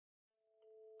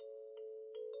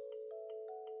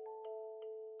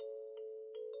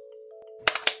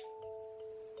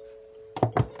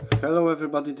Hello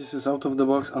everybody, this is Out of the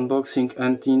Box unboxing,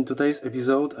 and in today's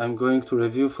episode I'm going to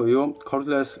review for you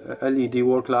cordless LED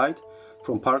work light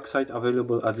from Parkside,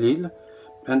 available at Lidl.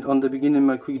 And on the beginning,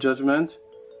 my quick judgment,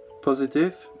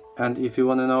 positive, and if you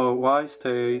want to know why,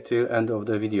 stay till end of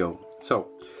the video. So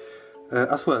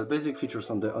as well, basic features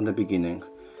on the beginning.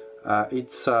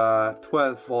 It's a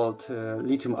 12 volt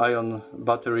lithium ion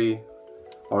battery,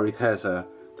 or it has a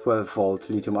 12 volt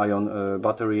lithium ion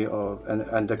battery,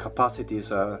 and the capacity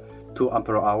is 2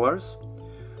 ampere hours.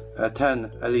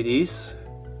 10 LEDs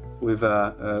with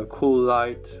a cool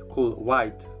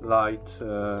white light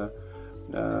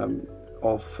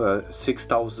of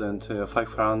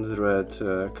 6500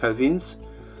 kelvins,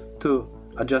 to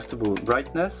adjustable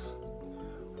brightness.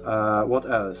 What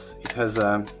else? It has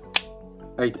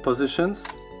 8 positions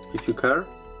if you care,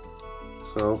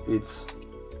 so it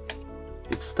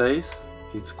stays.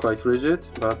 It's quite rigid,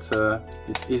 but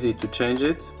it's easy to change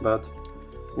it. But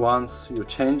once you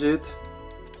change it,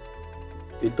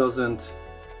 it doesn't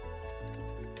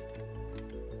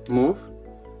move.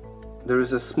 There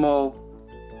is a small,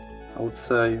 I would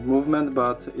say, movement,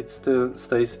 but it still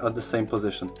stays at the same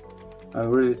position. I'm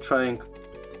really trying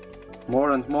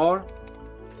more and more.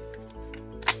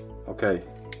 Okay,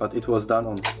 but it was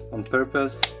done on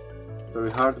purpose,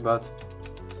 very hard, but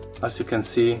as you can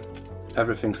see,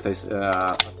 everything stays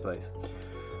at place.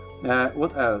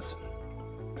 What else?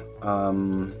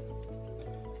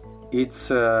 It's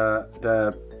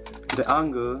the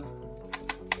angle.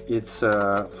 It's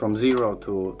from 0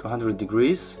 to 100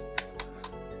 degrees.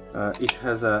 It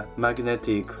has a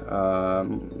magnetic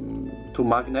 2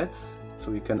 magnets,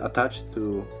 so you can attach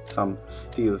to some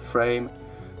steel frame,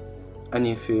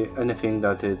 anything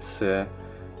that it's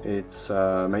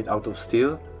made out of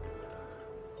steel.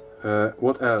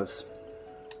 What else?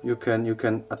 You can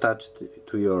attach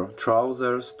to your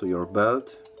trousers, to your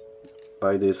belt,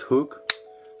 by this hook.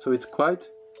 So it's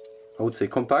quite, I would say,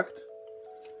 compact,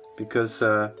 because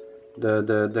the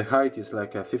height is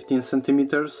like 15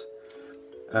 centimeters,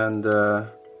 and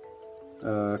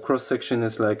cross section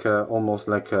is like almost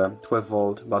like a 12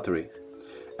 volt battery.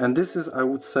 And this is, I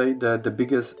would say, the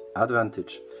biggest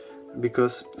advantage,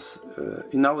 because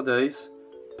nowadays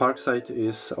Parkside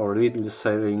or Lidl is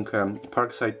selling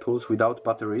Parkside tools without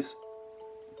batteries.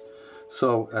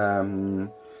 So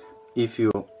if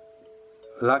you're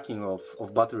lacking of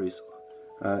batteries,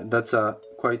 that's a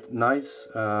quite nice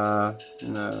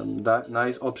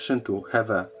nice option to have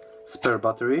a spare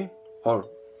battery, or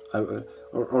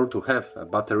to have a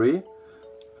battery,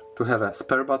 to have a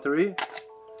spare battery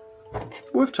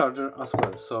with charger as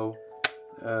well. So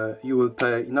you will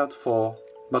pay not for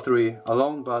battery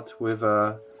alone, but with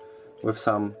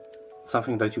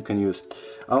something that you can use.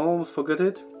 I almost forget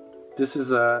it. This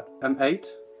is a M8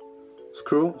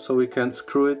 screw, so we can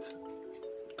screw it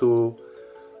to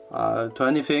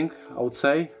anything, I would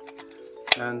say,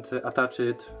 and attach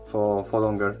it for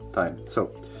longer time. So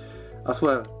as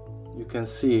well, you can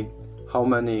see how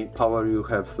many power you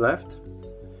have left,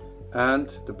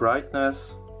 and the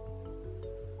brightness.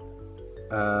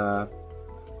 Yeah,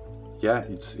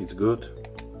 it's good.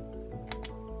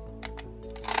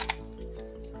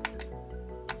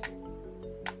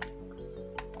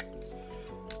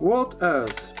 What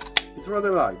else? It's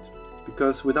rather light,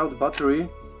 because without battery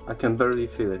I can barely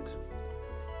feel it.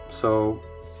 So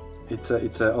it's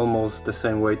almost the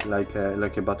same weight like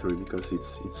a battery, because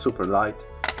it's super light.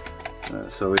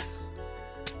 So it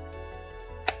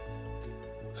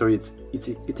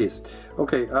is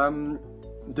okay.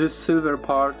 This silver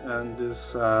part and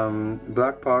this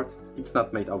black part, it's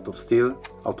not made out of steel,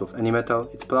 out of any metal.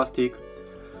 It's plastic,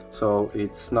 so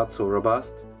it's not so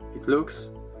robust. It looks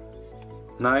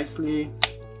nicely,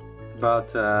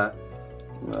 but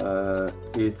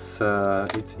it's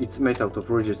made out of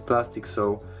rigid plastic,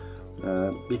 so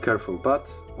be careful. But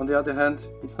on the other hand,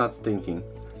 it's not stinking.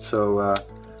 So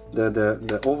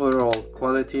the overall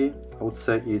quality, I would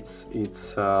say,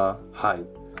 it's high.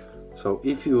 So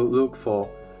if you look for,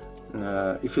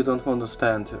 if you don't want to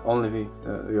spend only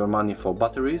your money for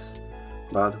batteries,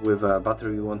 but with a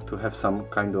battery you want to have some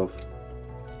kind of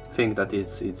thing that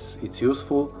it's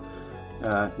useful,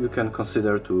 you can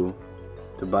consider to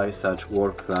buy such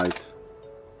work light,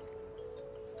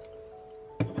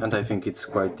 and I think it's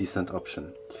quite decent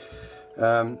option.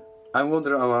 I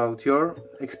wonder about your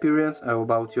experience,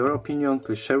 about your opinion.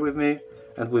 Please share with me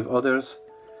and with others.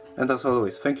 And as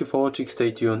always, thank you for watching,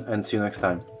 stay tuned, and see you next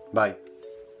time. Bye.